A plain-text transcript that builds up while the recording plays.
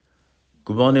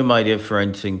Good morning, my dear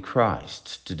friends in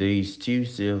Christ. Today is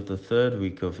Tuesday of the third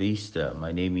week of Easter.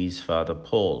 My name is Fada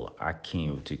Paul,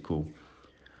 Akinyotiku.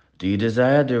 Do you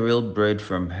desire the real bread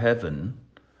from heaven?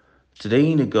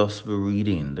 Today in the Gospel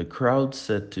reading, the crowd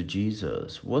said to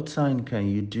Jesus, "What sign can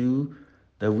you do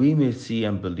that we may see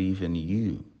and believe in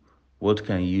you? What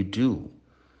can you do?"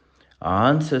 Our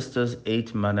ancestors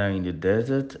ate manna in the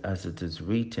desert, as it is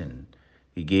written,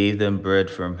 He gave them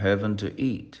bread from heaven to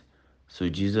eat. So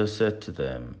Jesus said to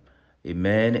them,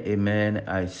 Amen, amen,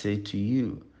 I say to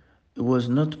you, it was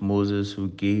not Moses who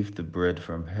gave the bread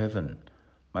from heaven.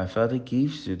 My Father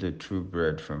gives you the true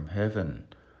bread from heaven.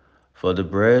 For the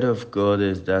bread of God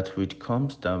is that which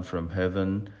comes down from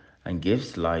heaven and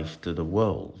gives life to the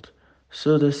world.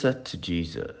 So they said to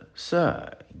Jesus,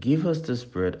 Sir, give us this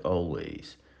bread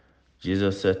always.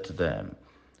 Jesus said to them,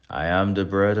 I am the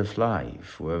bread of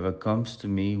life. Whoever comes to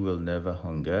me will never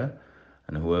hunger,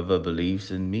 and whoever believes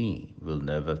in me will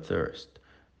never thirst.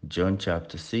 John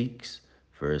chapter 6,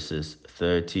 verses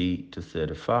 30 to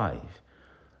 35.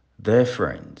 Dear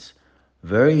friends,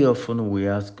 very often we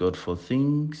ask God for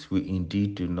things we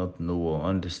indeed do not know or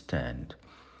understand.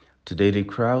 Today the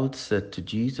crowd said to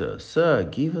Jesus, Sir,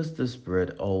 give us this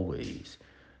bread always.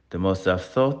 They must have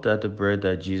thought that the bread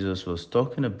that Jesus was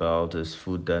talking about is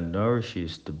food that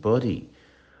nourishes the body.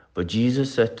 But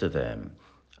Jesus said to them,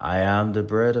 I am the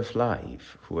bread of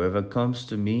life. Whoever comes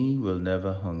to me will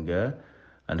never hunger,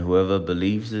 and whoever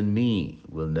believes in me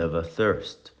will never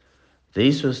thirst.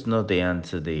 This was not the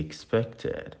answer they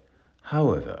expected.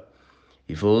 However,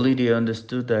 if only they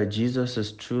understood that Jesus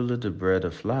is truly the bread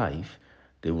of life,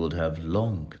 they would have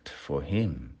longed for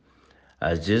him.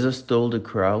 As Jesus told the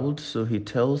crowd, so he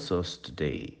tells us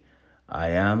today, I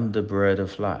am the bread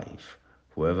of life.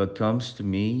 Whoever comes to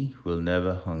me will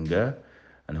never hunger,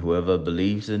 and whoever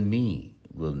believes in me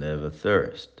will never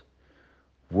thirst.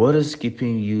 What is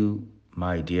keeping you,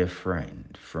 my dear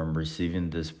friend, from receiving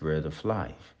this bread of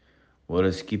life? What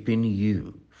is keeping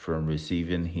you from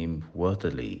receiving him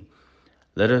worthily?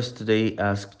 Let us today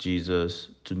ask Jesus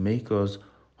to make us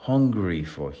hungry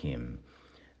for him,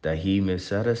 that he may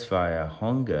satisfy our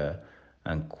hunger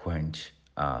and quench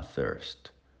our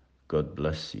thirst. God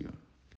bless you.